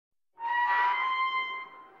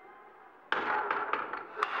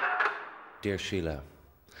Dear Sheila,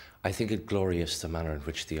 I think it glorious the manner in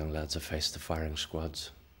which the young lads have faced the firing squads.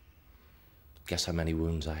 Guess how many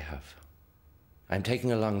wounds I have. I'm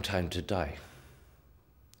taking a long time to die.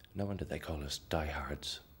 No wonder they call us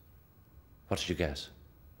diehards. What did you guess?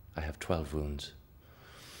 I have 12 wounds.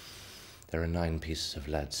 There are 9 pieces of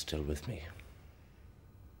lead still with me.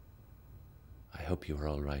 I hope you were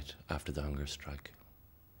all right after the hunger strike.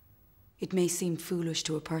 It may seem foolish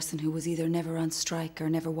to a person who was either never on strike or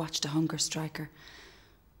never watched a hunger striker,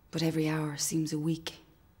 but every hour seems a week.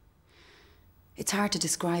 It's hard to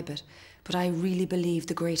describe it, but I really believe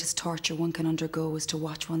the greatest torture one can undergo is to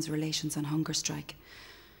watch one's relations on hunger strike.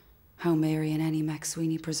 How Mary and Annie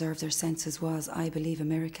McSweeney preserved their senses was, I believe, a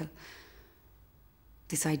miracle.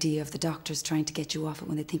 This idea of the doctors trying to get you off it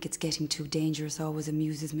when they think it's getting too dangerous always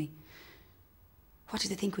amuses me. What do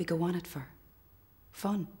they think we go on it for?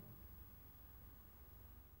 Fun.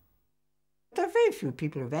 There are very few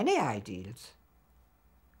people with any ideals.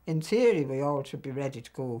 In theory, we all should be ready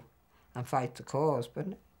to go and fight the cause, but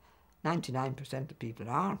 99% of people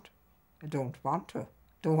aren't. They don't want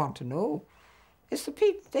to know. It's the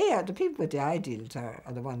people, the people with the ideals are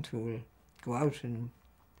the ones who will go out in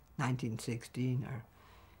 1916 or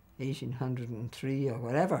 1803 or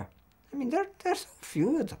whatever. I mean, there's so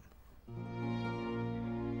few of them.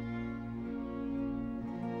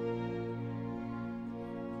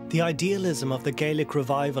 The idealism of the Gaelic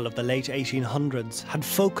revival of the late 1800s had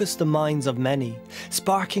focused the minds of many,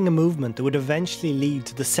 sparking a movement that would eventually lead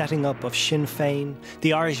to the setting up of Sinn Féin,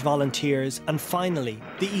 the Irish Volunteers, and finally,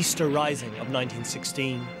 the Easter Rising of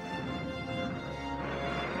 1916.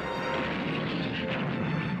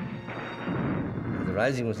 The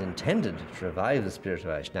Rising was intended to revive the spirit of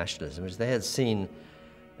Irish nationalism, which they had seen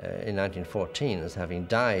in 1914 as having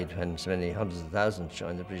died when so many hundreds of thousands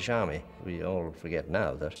joined the British Army. We all forget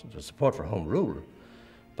now that it was support for home rule,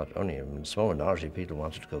 but only a small minority of people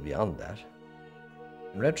wanted to go beyond that.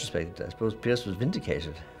 In retrospect, I suppose Pearse was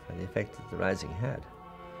vindicated by the effect that the Rising had.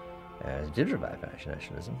 It did revive Irish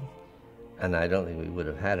nationalism, and I don't think we would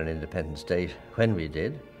have had an independent state when we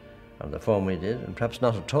did, on the form we did, and perhaps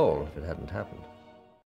not at all if it hadn't happened.